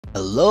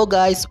Hello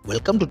guys,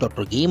 welcome to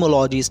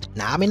drgamelogist.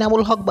 I'm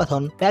Inamul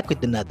Hokbathon back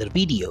with another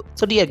video.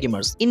 So dear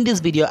gamers, in this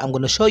video I'm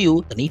going to show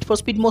you the Need for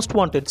Speed Most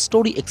Wanted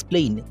story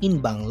explained in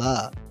Bangla.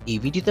 এই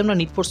ভিডিওতে আমরা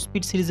need for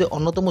speed সিরিজের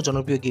অন্যতম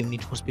জনপ্রিয় game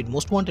need for speed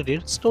most wanted এর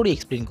story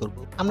explain করব।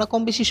 আমরা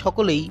কম বেশি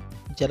সকলেই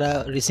যারা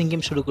রেসিং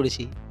গেম শুরু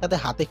করেছি তাদের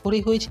হাতে খড়ি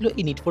হয়েছিল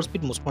এই need for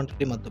speed most wanted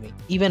এর মাধ্যমে।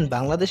 ইভেন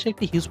বাংলাদেশের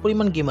একটি হিউজ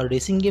পরিমাণ গেমার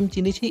রেসিং গেম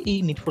চিনেছে এই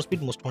need for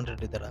speed most wanted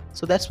এর দ্বারা।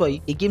 সো দ্যাটস ওয়াই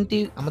এই গেমটি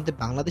আমাদের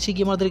বাংলাদেশি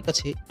গেমারদের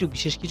কাছে একটু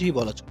বিশেষ কিছুই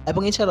বলা চলে।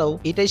 এবং এছাড়াও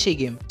এটাই সেই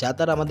গেম যা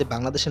দ্বারা আমাদের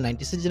বাংলাদেশের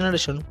 96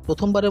 জেনারেশন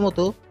প্রথমবারের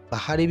মতো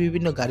পাহাড়ি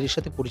বিভিন্ন গাড়ির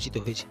সাথে পরিচিত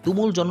হয়েছে।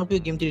 তুমুল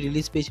জনপ্রিয় গেমটি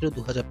রিলিজ পেয়েছিল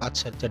 2005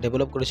 সালে, যা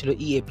ডেভেলপ করেছিল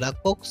EA ব্ল্যাক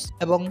বক্স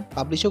এবং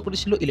পাবলিশও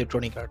করেছিল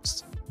ইলেকট্রনিক আর্টস।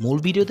 মূল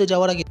ভিডিওতে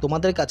যাওয়ার আগে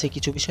তোমাদের কাছে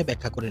কিছু বিষয়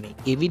ব্যাখ্যা করে নেই।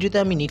 এই ভিডিওতে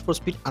আমি need for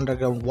speed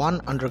underground 1,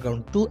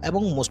 underground 2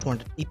 এবং মোস্ট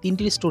ওয়ান্টেড এই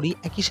তিনটির স্টোরি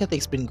একই সাথে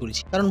এক্সপ্লেইন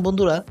করেছি, কারণ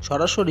বন্ধুরা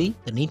সরাসরি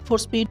নিড ফর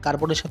স্পিড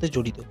কার্বনের সাথে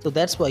জড়িত। তো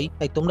দ্যাটস ওয়াই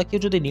তাই তোমরা কেউ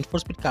যদি নিড ফর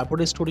স্পিড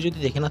কার্বনের স্টোরি যদি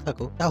দেখে না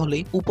থাকো তাহলে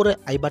উপরে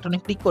আই বাটনে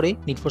ক্লিক করে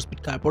নিড ফর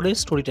স্পিড কার্বনের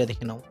স্টোরিটা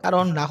দেখে নাও,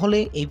 কারণ না হলে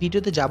এই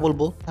ভিডিওতে যা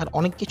বলবো তার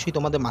অনেক কিছুই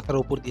তোমাদের মাথার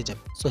উপর দিয়ে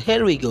যাবে। So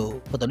here we go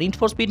for the Need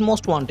for Speed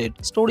Most Wanted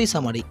story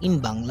summary in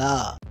Bangla.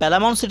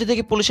 প্যালামাউন্ট city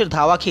থেকে পুলিশের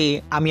ধাওয়া খেয়ে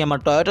আমি আমার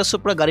টয়োটা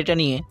সুপ্রা গাড়িটা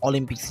নিয়ে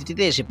অলিম্পিক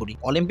সিটিতে এসে পড়ি।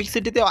 অলিম্পিক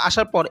সিটিতে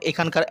আসার পর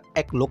এখানকার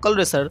এক লোকাল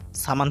রেসার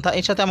সামান্থা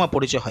এর সাথে আমার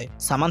পরিচয় হয়।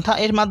 সামান্থা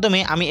এর মাধ্যমে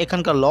আমি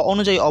এখানকার ল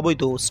অনুযায়ী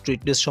অবৈধ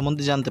স্ট্রিট রেস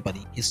সম্বন্ধে জানতে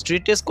পারি।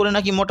 স্ট্রিট রেস করে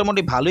নাকি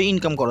মোটামুটি ভালোই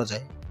ইনকাম করা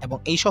যায় এবং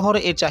এই শহরে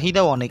এর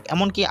চাহিদাও অনেক।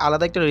 এমনকি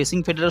আলাদা একটা রেসিং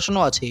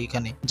ফেডারেশনও আছে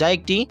এখানে, যা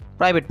একটি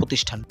প্রাইভেট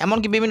প্রতিষ্ঠান।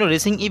 এমনকি বিভিন্ন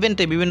রেসিং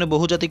ইভেন্টে বিভিন্ন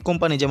বহুজাতিক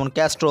কোম্পানি যেমন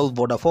ক্যাস্ট্রল,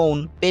 ভোডাফোন,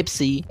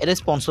 পেপসি এর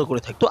স্পন্সর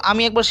করে থাকে। তো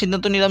আমি একবার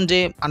সিদ্ধান্ত নিলাম যে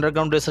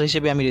আন্ডারগ্রাউন্ড রেসার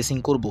হিসেবে আমি রেসিং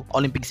করব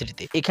অলিম্পিক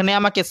সিটিতে। এখানে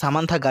আমাকে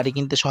সামান্থা গাড়ি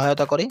কিনতে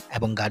সহায়তা করে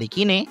এবং গাড়ি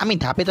কিনে আমি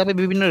ধাপে ধাপে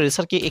বিভিন্ন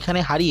রেসারকে এখানে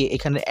হারিয়ে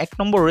এখানে 1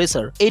 নম্বর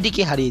রেসার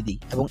এডিকে হারিয়ে দিই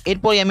এবং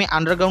এরপরে আমি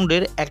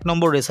আন্ডারগ্রাউন্ডের 1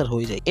 নম্বর রেসার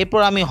হয়ে যাই। এরপর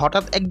আমি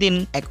হঠাৎ একদিন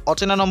এক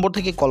অচেনা নম্বর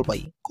থেকে কল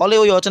পাই। কলে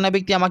ওই অচেনা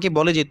ব্যক্তি আমাকে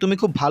বলে যে তুমি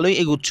খুব ভালোই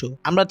এগুচ্ছ,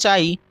 আমরা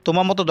চাই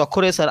তোমার মতো দক্ষ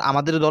রেসার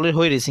আমাদের দলের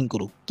হয়ে রেসিং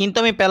করুক। কিন্তু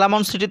আমি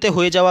প্যালামাউন্ট সিটিতে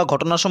হয়ে যাওয়া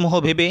ঘটনাসমূহ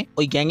ভেবে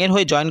ওই গ্যাংয়ের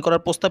হয়ে জয়েন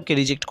করার প্রস্তাবকে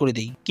রিজেক্ট করে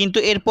দিই। কিন্তু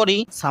এরপরই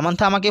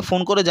সামান্থা আমাকে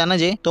ফোন করে জানায়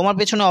যে তোমার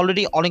পেছনে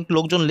অলরেডি অনেক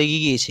লোকজন লেগে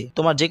গিয়েছে,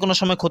 তোমার যে কোনো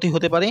সময় ক্ষতি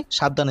হতে পারে,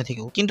 সাবধানে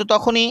থেকো। কিন্তু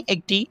তখনই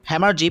একটি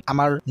হ্যামার জিপ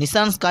আমার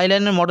নিসান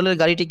স্কাইলাইনের মডেলের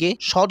গাড়িটিকে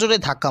সজোরে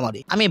ধাক্কা মারে।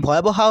 আমি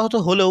ভয়াবহ আহত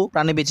হলেও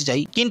প্রাণে বেঁচে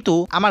যাই, কিন্তু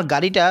আমার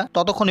গাড়িটা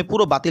ততক্ষণে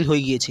পুরো বাতিল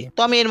হয়ে গিয়েছে। তো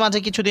আমি এর মাঝে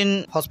কিছুদিন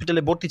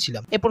হসপিটালে ভর্তি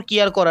ছিলাম। এরপর কি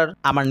আর করার,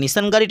 আমার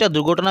নিসান গাড়িটা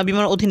দুর্ঘটনা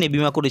বিমার অধীনে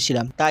বিমা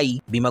করেছিলাম, তাই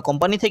বিমা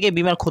কোম্পানি থেকে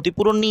বিমার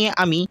ক্ষতিপূরণ নিয়ে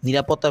আমি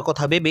নিরাপত্তার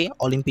কথা ভেবে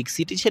অলিম্পিক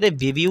সিটি ছেড়ে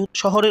ভেভিউ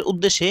শহরের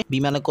উদ্দেশ্যে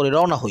বিমানে করে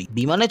রওনা হই।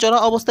 বিমানে চড়া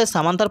অবস্থায়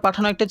সামান্থার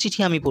পাঠানো একটা চিঠি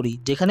আমি পড়ি,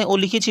 যেখানে ও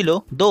লিখেছিল,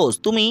 দোস্ত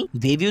তুমি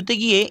ভেভিউতে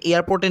গিয়ে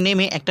এয়ারপোর্টে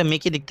নেমে একটা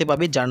মেয়েকে দেখতে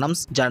পাবে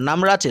যার নাম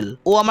রাচেল।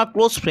 ও আমার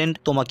ক্লোজ ফ্রেন্ড,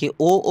 তোমাকে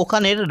ও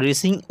ওখানের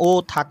রেসিং ও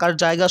থাকার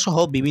জায়গা সহ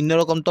বিভিন্ন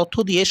রকম তথ্য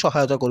দিয়ে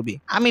সহায়তা করবে।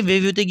 আমি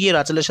ভেভিউতে গিয়ে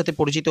রাচেলের সাথে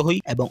পরিচিত হই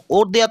এবং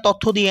ওর দেয়া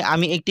তথ্য দিয়ে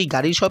আমি একটি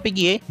গাড়ির শপে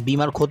গিয়ে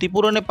বিমার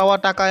ক্ষতিপূরণে পাওয়া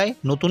টাকায়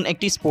নতুন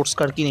একটি স্পোর্টস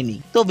কার কিনে নিই।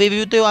 তো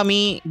ভেভিউতেও আমি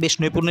বেশ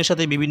নৈপুণ্যের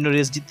সাথে বিভিন্ন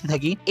রেস জিততে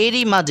থাকি।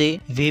 এরই মাঝে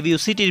ভেভিউ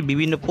সিটির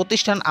বিভিন্ন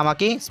প্রতিষ্ঠান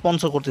আমাকে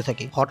স্পন্সর করতে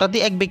থাকে। হঠাৎই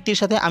এক ব্যক্তির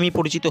সাথে আমি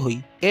পরিচিত হই,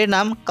 এর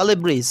নাম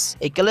কালেব্রিস।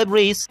 এই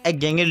কালেব্রিস এক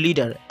গ্যাংয়ের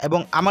লিডার এবং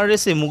আমার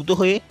রেসে মুগ্ধ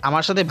হয়ে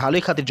আমার সাথে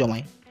ভালোই খাতির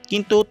জমায়।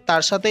 কিন্তু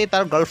তার সাথে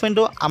তার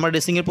গার্লফ্রেন্ডও আমার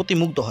রেসিং এর প্রতি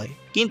মুগ্ধ হয়।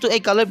 কিন্তু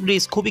এই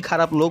কালেব্রিস খুবই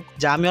খারাপ লোক,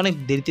 যা আমি অনেক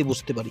দেরিতে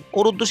বুঝতে পারি।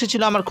 ওর উদ্দেশ্য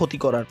ছিল আমার ক্ষতি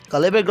করার।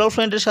 কালেবের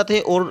গার্লফ্রেন্ডের সাথে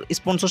ওর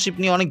স্পন্সরশিপ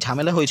নিয়ে অনেক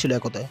ঝামেলা হয়েছিল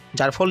একতায়,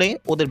 যার ফলে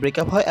ওদের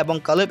ব্রেকআপ হয় এবং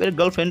কালেবের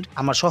গার্লফ্রেন্ড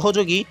আমার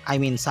সহযোগী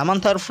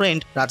সামান্থার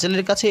ফ্রেন্ড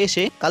রাচেলের কাছে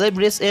এসে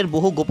কালেব্রিস এর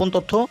বহু গোপন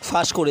তথ্য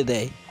ফাঁস করে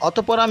দেয়।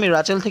 অতঃপর আমি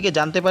রাচেল থেকে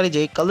জানতে পারি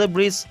যে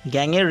কালেব্রিস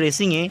গ্যাংয়ের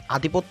রেসিং এ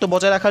আধিপত্য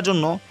বজায় রাখার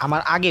জন্য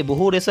আমার আগে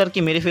বহু রেসারকে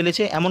মেরে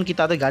ফেলেছে, এমনকি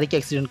তাদের গাড়িকে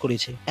অ্যাক্সিডেন্ট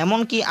করেছে।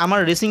 এমনকি আমার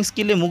রেসিং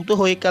স্কিলে মুগ্ধ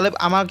হয়ে কালেব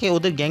আমাকে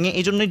ওদের গ্যাংয়ে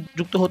এই জন্যই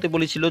যুক্ত হতে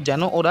বলেছিল যেন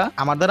ওরা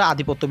আমার দ্বারা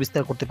আধিপত্য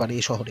বিস্তার করতে পারে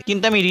এই শহরে।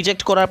 কিন্তু আমি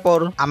রিজেক্ট করার পর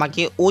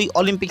আমাকে ওই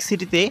অলিম্পিক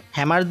সিটিতে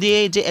হ্যামার দিয়ে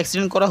যে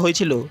অ্যাক্সিডেন্ট করা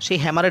হয়েছিল সেই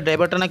হ্যামারের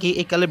ড্রাইভারটা নাকি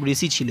এই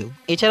কালেব্রিসই ছিল।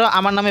 এছাড়াও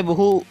আমার নামে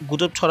বহু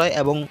গুজব ছড়ায়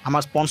এবং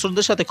আমার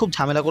স্পন্সরদের সাথে খুব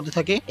ঝামেলা করতে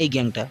থাকে এই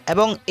গ্যাংটা,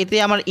 এবং এতে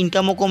আমার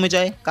ইনকামও কমে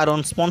যায়, কারণ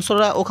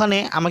স্পন্সররা ওখানে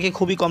আমাকে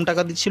খুবই কম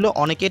টাকা দিচ্ছিল,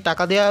 অনেকে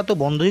টাকা দেওয়া তো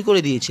বন্ধই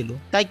করে দিয়েছিল।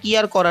 তাই কি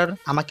আর করার,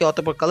 আমাকে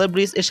অতঃপর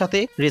কালেব্রিস এর সাথে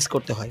রেস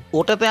করতে হয়।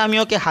 ওটাতে আমি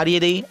ওকে হারিয়ে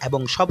দেই এবং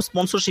সব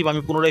স্পন্সরশিপ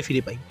আমি পুনরায়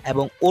ফিরে পাই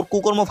এবং ওর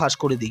কুকর্ম ফাঁস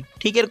করে দিই।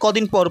 ঠিক এর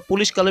কদিন পর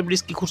পুলিশ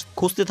কালেব্রিসকে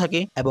খুঁজতে থাকে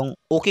এবং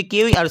ওকে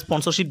কেউই আর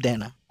স্পন্সরশিপ দেয়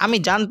না। আমি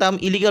জানতাম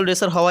ইলিগাল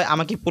রেসার হওয়ায়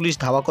আমাকে পুলিশ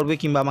ধাওয়া করবে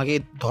কিংবা আমাকে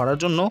ধরার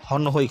জন্য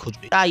হন্য হয়ে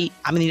খুঁজবে, তাই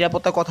আমি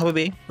নিরাপত্তার কথা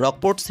ভেবে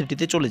রকপোর্ট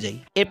সিটিতে চলে যাই।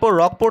 এরপর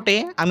রকপোর্টে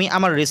আমি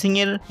আমার রেসিং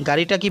এর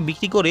গাড়িটাকে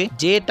বিক্রি করে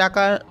যে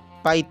টাকা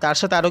পাই তার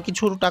সাথে আরো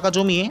কিছু টাকা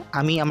জমিয়ে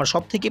আমি আমার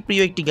সবথেকে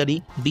প্রিয় একটি গাড়ি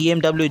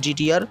BMW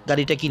GTR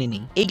গাড়িটা কিনে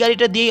নিই। এই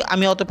গাড়িটা দিয়ে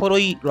আমি অতঃপর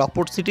ওই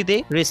রকপোর্ট সিটিতে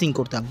রেসিং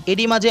করতাম।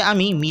 এরই মাঝে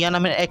আমি মিয়া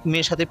নামের এক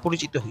মেয়ের সাথে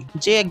পরিচিত হই,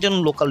 যে একজন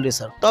লোকাল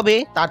রেসার। তবে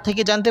তার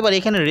থেকে জানতে পারি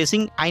এখানে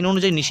রেসিং আইন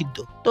অনুযায়ী নিষিদ্ধ।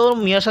 তো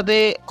মিয়ার সাথে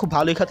খুব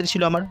ভালোই খাতির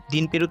ছিল আমার।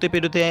 দিন পেরোতে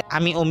পেরোতে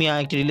আমি ও মিয়া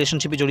একটি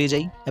রিলেশনশিপে জড়িয়ে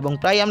যাই এবং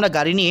প্রায় আমরা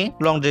গাড়ি নিয়ে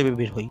লং ড্রাইভে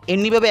বের হই।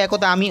 এমনিভাবে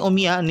একদা আমি ও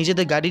মিয়া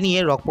নিজেদের গাড়ি নিয়ে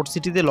রকপোর্ট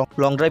সিটিতে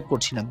লং ড্রাইভ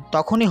করছিলাম।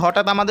 তখনই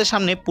হঠাৎ আমাদের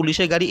সামনে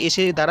পুলিশের গাড়ি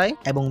এসে দাঁড়ায়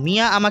এবং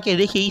মিয়া আমাকে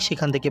রেখেই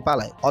সেখান থেকে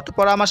পালায়।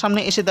 অতঃপর আমার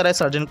সামনে এসে দাঁড়ায়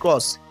সার্জেন্ট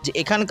ক্রস, যে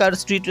এখানকার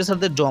স্ট্রিট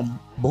রেসারদের জম।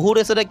 বহু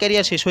রেসারের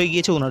ক্যারিয়ার শেষ হয়ে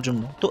গিয়েছে ওনার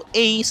জন্য। তো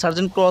এই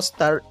সার্জেন্ট ক্রস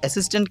তার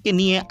অ্যাসিস্ট্যান্টকে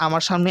নিয়ে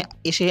আমার সামনে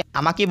এসে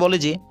আমাকে বলে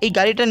যে এই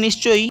গাড়িটা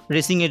নিশ্চয়ই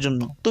রেসিং এর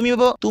জন্য,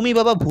 তুমি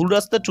বাবা ভুল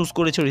রাস্তা চুজ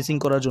করেছো রেসিং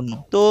করার জন্য।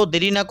 তো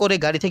দেরি না করে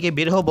গাড়ি থেকে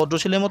বের হও ভদ্র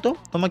ছেলের মতো,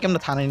 তোমাকে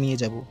আমরা থানায় নিয়ে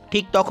যাব।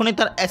 ঠিক তখনই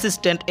তার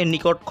অ্যাসিস্ট্যান্ট এর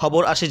নিকট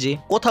খবর আসে যে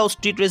কোথাও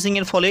স্ট্রিট রেসিং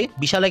এর ফলে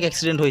বিশাল এক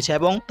অ্যাক্সিডেন্ট হয়েছে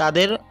এবং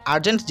তাদের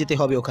আর্জেন্ট যেতে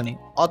হবে ওখানে।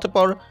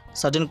 অতঃপর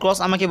সার্জেন্ট ক্রস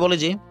আমাকে বলে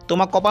যে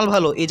তোমার কপাল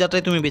ভালো, এই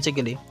যাত্রায় তুমি বেঁচে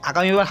গেলে।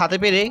 আগামীবার হাতে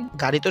পেরে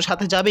গাড়ি তো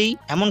সাথে যাবেই,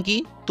 এমনকি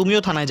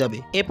তুমিও থানায় যাবে।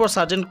 এরপর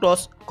সার্জেন্ট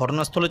ক্রস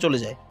ঘটনাস্থলে চলে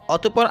যায়।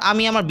 অতঃপর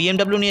আমি আমার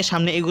BMW নিয়ে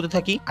সামনে এগোতে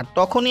থাকি, আর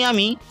তখনই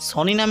আমি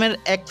সনি নামের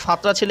এক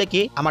ফাতরা ছেলেকে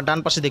আমার ডান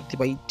পাশে দেখতে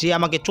পাই, যে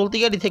আমাকে চলতি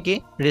গাড়ি থেকে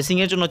রেসিং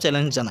এর জন্য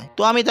চ্যালেঞ্জ জানায়।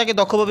 তো আমি তাকে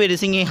দক্ষভাবে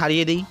রেসিং এ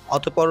হারিয়ে দিই।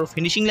 অতঃপর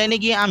ফিনিশিং লাইনে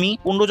গিয়ে আমি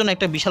 15 জন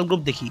একটা বিশাল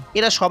গ্রুপ দেখি।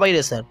 এরা সবাই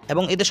রেসার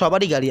এবং এদের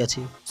সবারই গাড়ি আছে।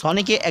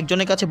 সনিকে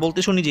একজনের কাছে বলতে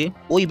শুনি যে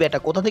ওই ব্যাটা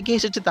কোথা থেকে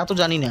এসেছে তা তো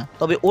জানি না,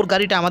 তবে ওর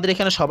গাড়িটা আমাদের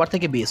এখানে সবার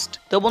থেকে বেস্ট।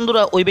 তো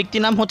বন্ধুরা, ওই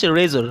ব্যক্তির নাম হচ্ছে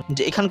রেজার,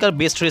 যে এখানকার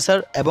বেস্ট রেসার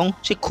এবং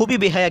সে খুবই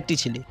বেহায়া একটি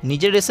ছেলে।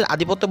 নিজের রেসের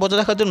আধিপত্য বজায়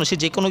রাখার জন্য সে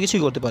যে কোনো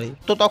কিছুই করতে পারে।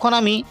 তো তখন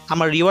আমি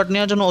আমার রিওয়ার্ড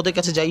নেওয়ার জন্য ওদের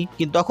কাছে যাই,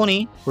 কিন্তু তখনই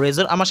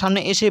রেজার আমার সামনে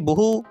এসে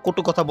বহু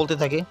কটু কথা বলতে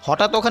থাকে।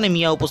 হঠাৎ ওখানে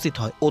মিয়া উপস্থিত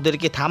হয়,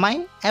 ওদেরকে থামায়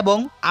এবং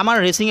আমার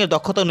রেসিং এর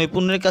দক্ষতা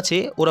নৈপুণ্যের কাছে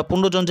ওরা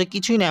 15 জন যে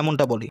কিছুই না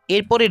এমনটা বলে।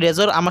 এরপরে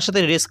রেজার আমার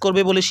সাথে রেস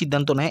করবে বলে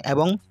সিদ্ধান্ত নেয়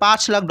এবং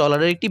 $5 লাখ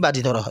একটি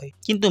বাজি ধরা হয়।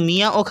 কিন্তু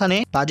মিয়া ওখানে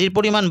বাজির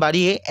পরিমাণ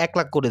বাড়িয়ে 1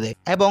 লাখ করে দেয়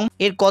এবং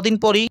এর কদিন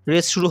পরই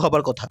রেস শুরু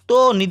হবার কথা। তো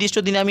নির্দিষ্ট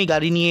দিনে আমি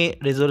গাড়ি নিয়ে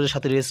রেজারের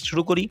সাথে রেস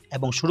শুরু করি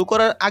এবং শুরু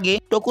করার আগে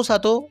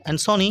টোকুসাতো এন্ড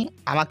সনি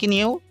আমাকে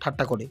নিয়েও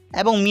ঠাট্টা করে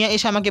এবং মিয়া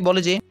এসে আমাকে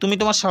বলে যে তুমি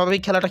তোমার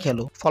স্বাভাবিক খেলাটা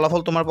খেলো,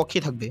 ফলাফল তোমার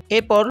পক্ষেই থাকবে।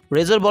 এরপর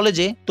রেজার বলে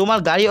যে তোমার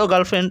গাড়ি ও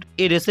গার্লফ্রেন্ড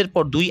এই রেসের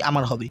পর 2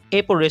 আমার হবে।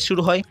 এরপর রেস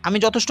শুরু হয়। আমি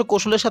যথেষ্ট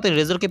কৌশলের সাথে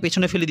রেজারকে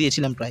পেছনে ফেলে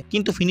দিয়েছিলাম প্রায়,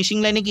 কিন্তু ফিনিশিং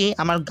লাইনে গিয়ে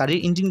আমার গাড়ির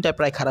ইঞ্জিনটা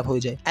প্রায় খারাপ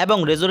হয়ে যায় এবং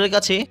রেজারের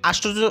কাছে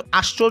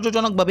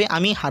আশ্চর্যজনকভাবে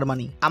আমি হার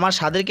মানি। আমার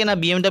সাদের কেনা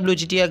BMW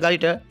GTR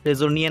গাড়িটা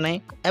রেজার নিয়ে নেয়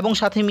এবং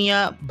সাথে মিয়া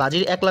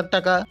বাজির 1 লাখ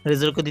টাকা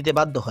রেজারকে দিতে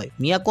বাধ্য হয়।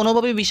 মিয়া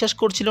কোনোভাবেই বিশ্বাস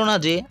করছিল না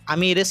যে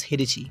আমি এই রেস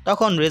হেরেছি।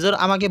 তখন রেজার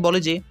আমাকে বলে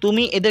যে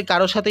তুমি এদের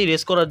কারোর সাথেই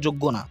রেস করার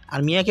যোগ্য না, আর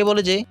মিয়াকে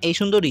বলে যে এই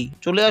সুন্দরী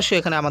চলে আসো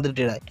এখানে আমাদের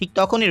ডেরায়। ঠিক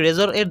তখনই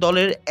রেজার এর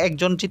দলের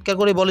একজন চিৎকার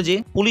করে বলে যে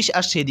পুলিশ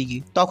আসছে এদিকে।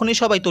 তখনই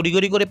সবাই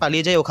তড়িঘড়ি করে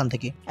পালিয়ে যায় ওখান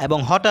থেকে এবং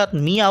হঠাৎ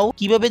মিয়াও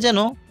কিভাবে যেন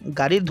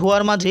গাড়ির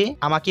ধোয়ার মাঝে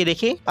আমাকে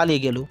রেখে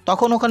পালিয়ে গেল।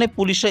 তখন ওখানে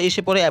পুলিশরা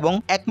এসে পড়ে এবং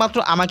একমাত্র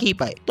আমাকেই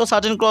পায়। তো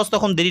সার্জেন্ট ক্রস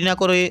তখন দেরি না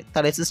করে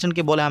তার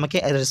অ্যাসিস্ট্যান্টকে বলে আমাকে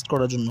অ্যারেস্ট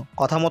করার জন্য।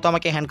 কথা মতো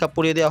আমাকে হ্যান্ডকাপ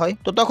পরিয়ে দেওয়া হয়।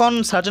 তো তখন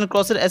সার্জেন্ট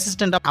ক্রসের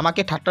অ্যাসিস্ট্যান্ট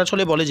আমাকে ঠাট্টা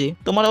ছলে বলে যে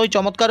তোমার ওই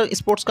চমৎকার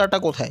স্পোর্টস কারটা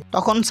কোথায়।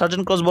 তখন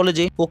সার্জেন্ট ক্রস বলে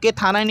যে ওকে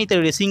থানায় নিতে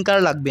রেসিং কার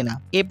লাগবে না।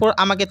 এরপর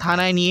আমাকে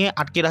থানায় নিয়ে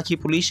আটকে রাখি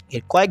পুলিশ।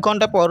 এর কয়েক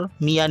ঘন্টা পর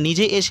মিয়া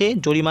নিজে এসে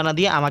জরিমানা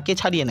দিয়ে আমাকে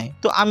ছাড়িয়ে নেয়।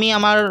 তো আমি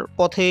আমার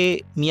পথে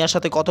মিয়ার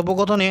সাথে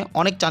কথোপকথনে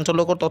অনেক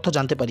চাঞ্চল্যকর তথ্য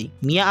জানতে পারি।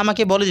 মিয়া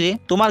আমাকে বলে যে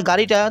তোমার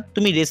গাড়িটা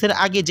তুমি রেসের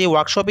আগে যে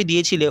ওয়ার্কশপে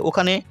দিয়েছিলে,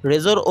 ওখানে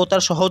রেজর ও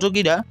তার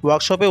সহযোগীরা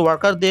ওয়ার্কশপে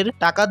ওয়ার্কারদের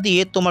টাকা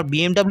দিয়ে তোমার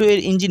BMW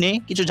এর ইঞ্জিনে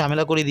কিছু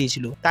ঝামেলা করে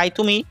দিয়েছিল, তাই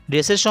তুমি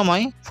রেসের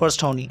সময় ফার্স্ট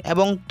হওনি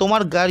এবং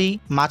তোমার গাড়ি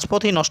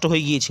মাঝপথেই নষ্ট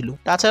হয়ে গিয়েছিল।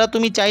 তাছাড়া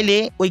তুমি চাইলে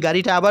ওই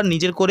গাড়িটা আবার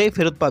নিজের করে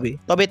ফেরত পাবে,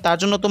 তবে তার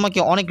জন্য তোমাকে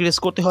অনেক রেস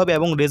করতে হবে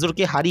এবং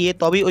রেজরকে হারিয়ে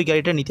তবেই ওই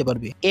গাড়িটা নিতে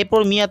পারবে।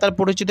 এরপর মিয়া তার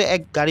পরিচিত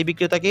এক গাড়ি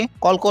বিক্রেতাকে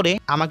কল করে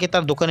আমাকে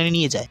তার দোকানে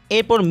নিয়ে যায়।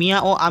 এরপর মিয়া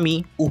ও আমি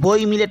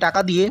উভয় মিলে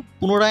টাকা দিয়ে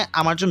পুনরায়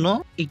আমার জন্য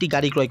একটি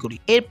গাড়ি ক্রয় করি।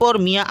 এরপর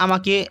মিয়া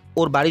আমাকে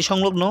ওর বাড়ি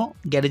সংলগ্ন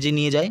গ্যারেজে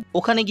নিয়ে যায়।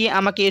 ওখানে গিয়ে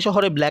আমাকে এই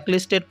শহরে ব্ল্যাক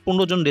লিস্টেড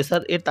 15 জন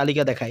রেসার এর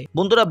তালিকা দেখায়।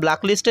 বন্ধুরা,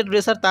 ব্ল্যাক লিস্টেড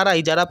রেসার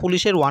তারাই যারা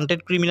পুলিশের ওয়ান্টেড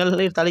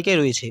ক্রিমিনালের তালিকায়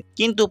রয়েছে,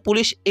 কিন্তু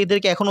পুলিশ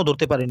এদেরকে এখনো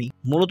ধরতে পারেনি।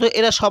 মূলত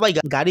এরা সবাই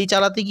গাড়ি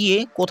চালাতে গিয়ে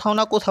কোথাও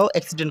না কোথাও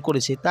অ্যাক্সিডেন্ট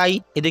করেছে, তাই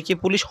এদেরকে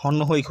পুলিশ হন্য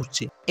হয়ে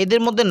খুঁজছে।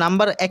 এদের মধ্যে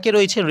নাম্বার 1-এ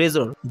রয়েছে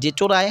রেজর, যে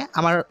চোরায়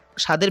আমার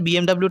সাদের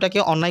BMWটাকে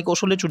অন্যায়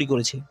কৌশলে চুরি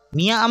করেছে।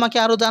 মিয়া আমাকে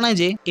আরো জানায়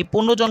যে এই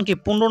 15 জনকে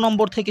 15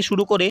 নম্বর থেকে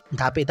শুরু করে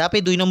ধাপে ধাপে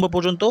 2 নম্বর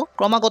পর্যন্ত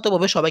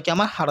ক্রমাগতভাবে সবাইকে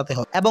আমার হারাতে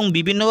হবে এবং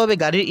বিভিন্নভাবে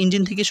গাড়ির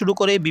ইঞ্জিন থেকে শুরু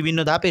করে বিভিন্ন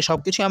ধাপে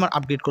সবকিছু আমার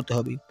আপগ্রেড করতে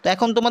হবে। তো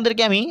এখন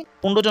তোমাদেরকে আমি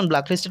 15 জন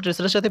ব্ল্যাক লিস্টেড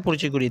রেসারের সাথে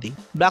পরিচয় করিয়ে দিই।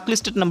 Black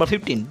listed number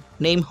 15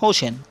 name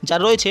Hossain,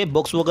 যার রয়েছে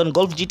ভক্সওয়াগন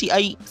গল্ফ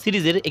GTI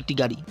সিরিজের একটি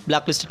গাড়ি।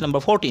 ব্ল্যাক লিস্টেড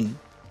নাম্বার 14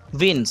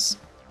 ভিন্স,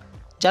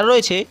 যার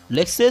রয়েছে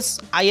লেক্সাস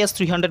IS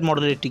 300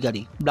 মডেলের একটি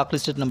গাড়ি। ব্ল্যাক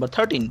লিস্টেড নাম্বার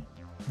 13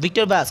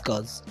 ভিক্টর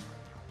ভাস্কজ,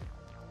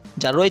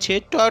 যার রয়েছে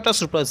টয়োটা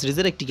সুপার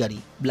সিরিজের একটি গাড়ি।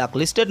 Black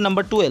listed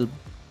number 12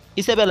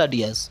 Isabella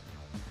Dias,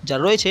 যার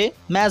রয়েছে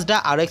ম্যাজডা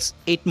RX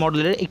 8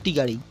 মডেলের একটি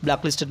গাড়ি।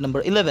 ব্ল্যাক লিস্টেড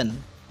নাম্বার 11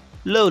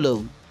 লো,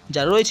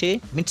 যার রয়েছে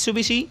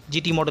মিৎসুবিশি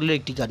GT মডেলের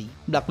একটি গাড়ি।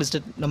 Black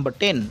listed number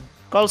 10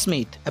 curl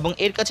Smith এবং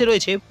এর কাছে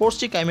রয়েছে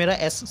পোর্সচে ক্যামেরা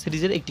এস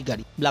সিরিজের একটি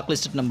গাড়ি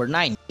ব্ল্যাকলিস্টেড নাম্বার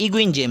 9,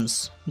 ইগুইন জেমস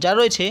যার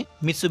রয়েছে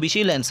Mitsubishi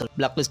Lancer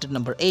blacklisted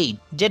number 8,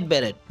 jet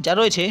Barrett যার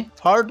রয়েছে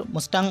ফর্ড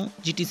মুস্টাং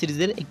জিটি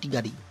সিরিজের একটি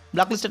গাড়ি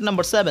ব্ল্যাকলিস্টেড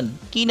নাম্বার 7,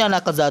 কিনা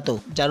নাকাজাতো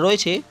যার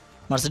রয়েছে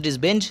মার্সিডিজ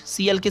বেঞ্জ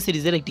সিএলকে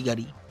সিরিজের একটি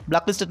গাড়ি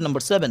ব্ল্যাকলিস্টেড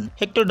নাম্বার 7,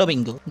 হেক্টর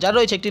ডমিঙ্গো যার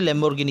রয়েছে একটি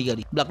ল্যাম্বরগিনি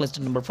গাড়ি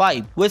ব্ল্যাকলিস্টেড নাম্বার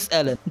 5, ওয়েস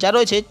অ্যালেন যার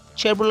রয়েছে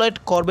চেভরলেট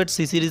করভেট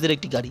সি সিরিজের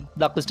একটি গাড়ি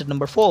ব্ল্যাকলিস্টেড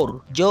নাম্বার 4,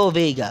 জো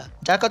ভেগা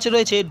যার কাছে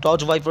রয়েছে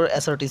ডজ ভাইপার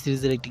এসআরটি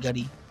সিরিজের একটি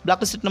গাড়ি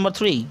ব্ল্যাকলিস্টেড নাম্বার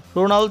 3,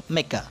 রোনাল্ড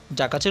মেক্কা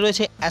যার কাছে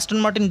রয়েছে অ্যাস্টন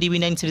মার্টিন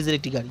DB9 সিরিজের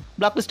একটি গাড়ি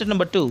ব্ল্যাকলিস্টেড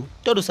নাম্বার 2,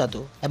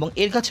 টোরুসাতো এবং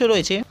এর কাছে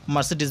রয়েছে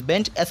মার্সিডিজ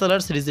বেঞ্জ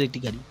এসএলআর সিরিজের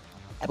একটি গাড়ি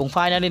এবং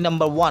ফাইনালি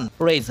নাম্বার 1,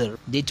 রেজার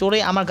যে চোরে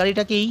আমার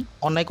গাড়িটাকেই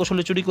অন্যায়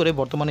কৌশলে চুরি করে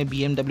বর্তমানে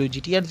BMW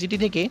GTR GT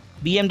থেকে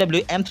BMW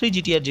M3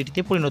 GTR GT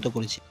তে পরিণত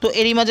করেছে। তো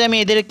এরই মাঝে আমি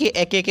এদেরকে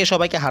একে একে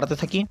সবাইকে হারাতে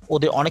থাকি।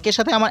 ওদের অনেকের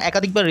সাথে আমার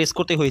একাধিকবার রেস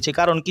করতে হয়েছে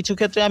কারণ কিছু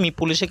ক্ষেত্রে আমি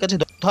পুলিশের কাছে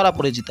ধরা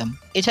পড়ে যেতাম।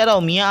 এছাড়াও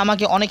মিয়া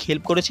আমাকে অনেক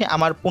হেল্প করেছে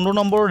আমার 15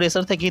 নম্বর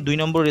রেসার থেকে 2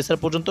 নম্বর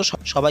রেসার পর্যন্ত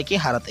সবাইকে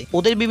হারাতে।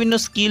 ওদের বিভিন্ন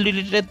স্কিল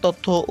রিলেটেড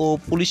তথ্য ও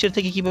পুলিশের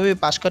থেকে কিভাবে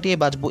পাশ কাটিয়ে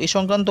বাঁচবো এ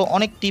সংক্রান্ত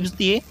অনেক টিপস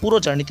দিয়ে পুরো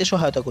জার্নিতে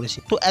সহায়তা করেছে।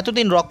 তো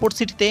এতদিন রকপোর্ট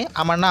সিটিতে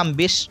আমার নাম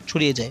বেশ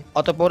ছড়িয়ে যায়।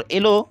 অতঃপর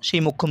এলো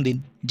সেই মোক্ষম দিন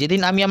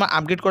যেদিন আমি আমার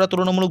আপগ্রেড করা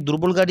তুলনামূলক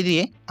দুর্বল গাড়ি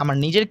দিয়ে আমার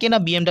নিজের কেনা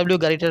BMW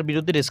গাড়িটার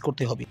বিরুদ্ধে রেস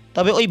করতে হবে।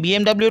 তবে ওই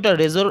BMWটা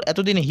রেজর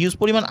এতদিন হিউজ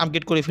পরিমাণ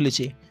আপগ্রেড করে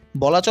ফেলেছে।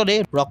 বলা চলে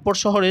রকপোর্ট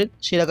শহরের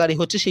সেরা গাড়ি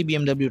হচ্ছে সেই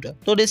BMWটা।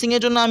 তো রেসিং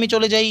এর জন্য আমি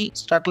চলে যাই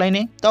স্টার্ট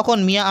লাইনে। তখন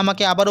মিয়া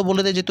আমাকে আবারও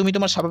বলে দেয় যে তুমি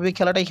তোমার স্বাভাবিক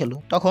খেলাটাই খেলো।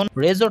 তখন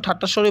রেজর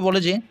ঠাট্টার স্বরে বলে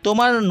যে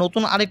তোমার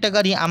নতুন আরেকটা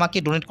গাড়ি আমাকে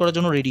ডোনেট করার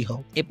জন্য রেডি হও।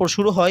 এরপর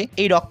শুরু হয়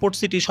এই রকপোর্ট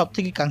সিটির সব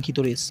থেকে কাঙ্ক্ষিত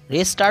রেস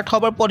স্টার্ট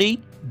হবার পরেই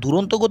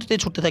দুরন্ত গতিতে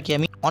ছুটতে থাকি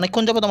আমি।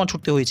 অনেকক্ষণ যাবত আমার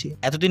ছুটতে হয়েছে।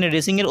 এতদিনের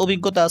রেসিং এর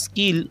অভিজ্ঞতা,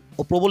 স্কিল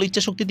ও প্রবল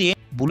ইচ্ছা শক্তি দিয়ে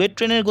বুলেট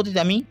ট্রেনের গতিতে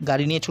আমি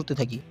গাড়ি নিয়ে ছুটতে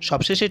থাকি।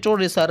 সবশেষে চোর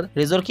রেসার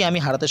রেজরকে আমি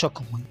হারাতে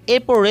সক্ষম হই।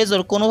 এরপর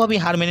রেজর কোনোভাবেই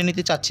হার মেনে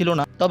নিতে চাচ্ছিল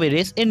না। তবে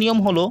রেস এর নিয়ম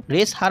হলো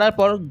রেস হারার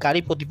পর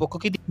গাড়ি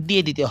প্রতিপক্ষকে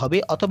দিয়ে দিতে হবে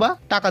অথবা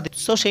টাকা দিতে।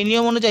 সো সেই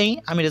নিয়ম অনুযায়ী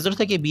আমি রেজর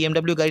থেকে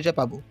BMW গাড়িটা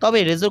পাবো। তবে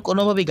রেজর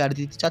কোনোভাবেই গাড়ি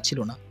দিতে চাচ্ছিল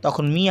না।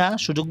 তখন মিয়া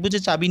সুযোগ বুঝে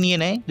চাবি নিয়ে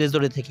নেয়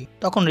রেজরের থেকে।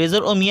 তখন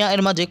রেজর ও মিয়া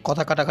এর মাঝে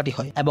কথা কাটাকাটি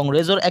হয় এবং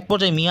রেজর এক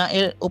পর্যায়ে মিয়া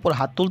এর উপর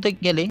হাত তুলতে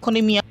গেলে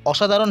তখনই মিয়া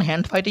অসাধারণ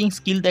হ্যান্ড ফাইটিং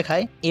স্কিল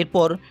দেখায়।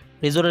 এরপর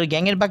রেজরের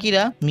গ্যাংয়ের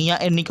বাকিরা মিয়া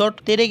এর নিকট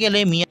তেড়ে গেলে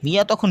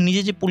মিয়া তখন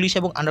নিজে যে পুলিশ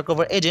এবং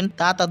আন্ডারকভার এজেন্ট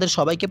তা তাদের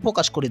সবাইকে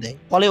প্রকাশ করে দেয়।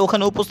 ফলে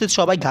ওখানে উপস্থিত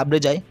সবাই ঘাবড়ে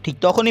যায়। ঠিক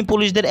তখনই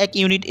পুলিশদের এক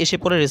ইউনিট এসে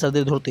পড়ে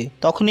রেসারদের ধরতে।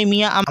 তখনই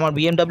মিয়া আমার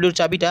BMWর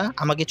চাবিটা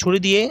আমাকে ছুড়ে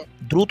দিয়ে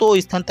দ্রুত ওই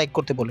স্থান ত্যাগ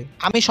করতে বলে।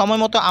 আমি সময়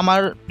মতো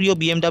আমার প্রিয়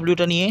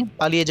BMWটা নিয়ে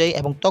পালিয়ে যাই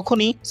এবং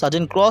তখনই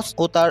সার্জেন্ট ক্রস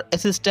ও তার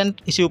অ্যাসিস্ট্যান্ট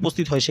এসে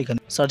উপস্থিত হয় সেখানে।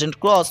 সার্জেন্ট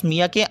ক্রস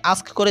মিয়াকে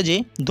আস্ক করে যে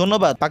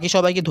ধন্যবাদ বাকি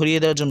সবাইকে ধরিয়ে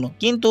দেওয়ার জন্য,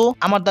 কিন্তু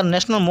আমার the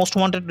national most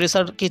wanted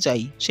racer কে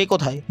চাই, সে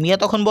কোথায়? মিয়া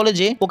তখন বলে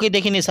যে ওকে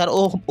দেখিনি স্যার,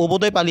 ও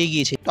বোধহয় পালিয়ে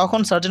গিয়েছে। তখন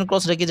সার্জেন্ট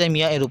ক্রস রেগে যায়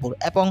মিয়া এর উপর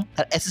এবং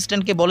তার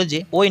অ্যাসিস্ট্যান্টকে বলে যে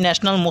ওই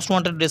ন্যাশনাল মোস্ট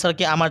ওয়ান্টেড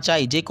রেসারকে আমার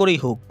চাই, যে করেই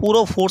হোক, পুরো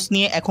ফোর্স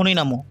নিয়ে এখনই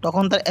নামো।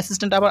 তখন তার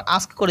অ্যাসিস্ট্যান্ট আবার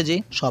আস্ক করে যে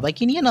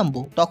সবাইকে নিয়ে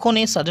নামবো। তখন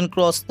এই সার্জেন্ট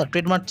ক্রস তার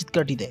ট্রেডমার্ক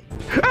চিৎকারটি দেয়।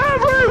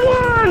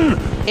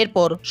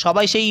 এরপর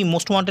সবাই সেই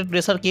মোস্ট ওয়ান্টেড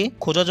রেসারকে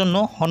খোঁজার জন্য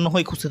হন্য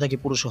হয়ে খুঁজতে থাকে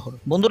পুরো শহর।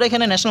 বন্ধুরা,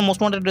 এখানে ন্যাশনাল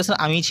মোস্ট ওয়ান্টেড রেসার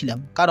আমিই ছিলাম,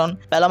 কারণ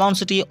প্যালামাউন্ট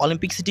সিটি,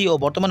 অলিম্পিক সিটি ও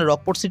বর্তমানে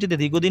রকপোর্ট সিটিতে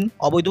দীর্ঘদিন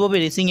অবৈধভাবে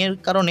রেসিং এর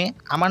কারণে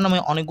আমার নামে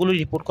অনেকগুলো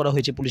রিপোর্ট করা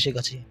হয়েছে পুলিশের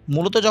কাছে।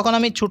 মূলত যখন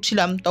আমি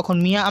ছুটছিলাম তখন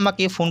মিয়া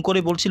আমাকে ফোন করে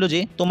বলছিল যে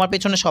তোমার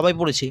পেছনে সবাই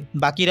পড়েছে,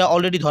 বাকিরা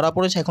অলরেডি ধরা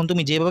পড়েছে, এখন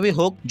তুমি যেভাবে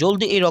হোক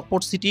জলদি এই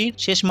রকপোর্ট সিটির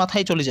শেষ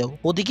মাথায় চলে যাও।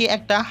 ওদিকে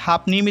একটা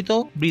হাফ নির্মিত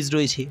ব্রিজ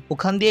রয়েছে,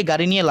 ওখান দিয়ে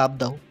গাড়ি নিয়ে লাফ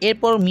দাও।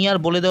 এরপর মিয়ার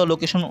বলে দেওয়া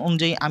লোকেশন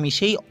অনুযায়ী আমি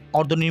সেই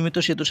অর্ধনির্মিত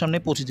সেতুর সামনে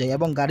পৌঁছে যাই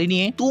এবং গাড়ি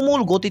নিয়ে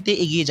তুমুল গতিতে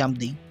এগিয়ে জাম্প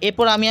দিই।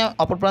 এরপর আমি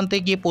অপর প্রান্তে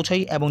গিয়ে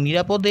পৌঁছাই এবং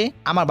নিরাপদে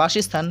আমার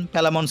বাসস্থান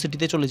প্যালামাউন্ট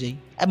সিটিতে চলে যাই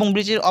এবং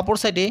ব্রিজের অপর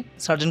সাইডে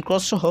সার্জেন্ট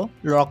ক্রস সহ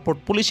রকপোর্ট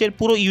পুলিশের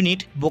পুরো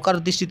ইউনিট বোকার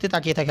দৃষ্টিতে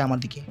তাকিয়ে থাকে আমার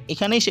দিকে।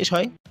 এখানেই শেষ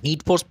হয়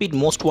need for speed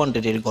most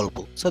wanted এর গল্প।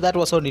 So that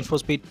was our need for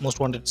speed most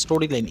wanted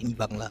story line in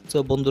Bangla. So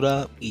বন্ধুরা,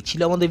 এই ছিল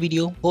আমাদের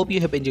video. Hope you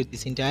have enjoyed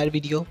this entire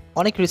video.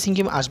 অনেক রেসিং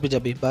গেম আসবে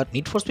যাবে, but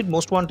need for speed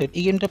most wanted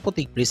এই গেমটার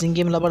প্রতি রেসিং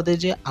গেম লাভারদের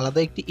যে আলাদা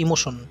একটি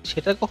ইমোশন,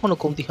 সেটা কখনো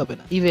কমতি হবে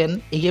না। ইভেন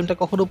এই গেমটা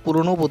কখনো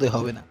পুরনো বোধে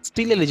হবে না।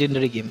 Still a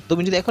legendary game.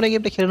 তুমি যদি এখন এই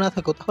গেমটা খেলে না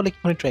থাকো তাহলে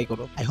এখনই ট্রাই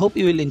করো। I hope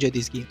you will enjoy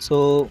this game. So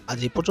আজ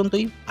এই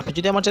পর্যন্তই। আপনি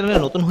যদি আমার চ্যানেলে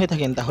নতুন হয়ে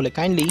থাকেন তাহলে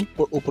কাইন্ডলি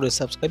উপরে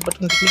সাবস্ক্রাইব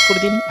বাটনটি ক্লিক করে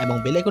দিন এবং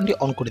বেল আইকনটি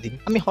অন করে দিন।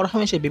 আমি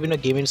হরহামেশা বিভিন্ন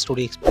গেমের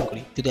স্টোরি এক্সপ্লেন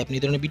করি। যদি আপনি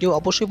এই ধরনের ভিডিও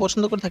অবশ্যই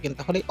পছন্দ করে থাকেন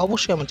তাহলে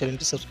অবশ্যই আমার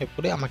চ্যানেলটি সাবস্ক্রাইব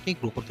করে আমাকে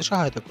গ্রো করতে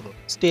সহায়তা করুন।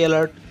 Stay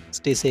alert,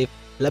 stay safe,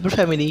 love your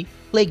family,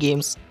 play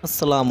games.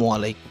 আসসালামু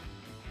আলাইকুম।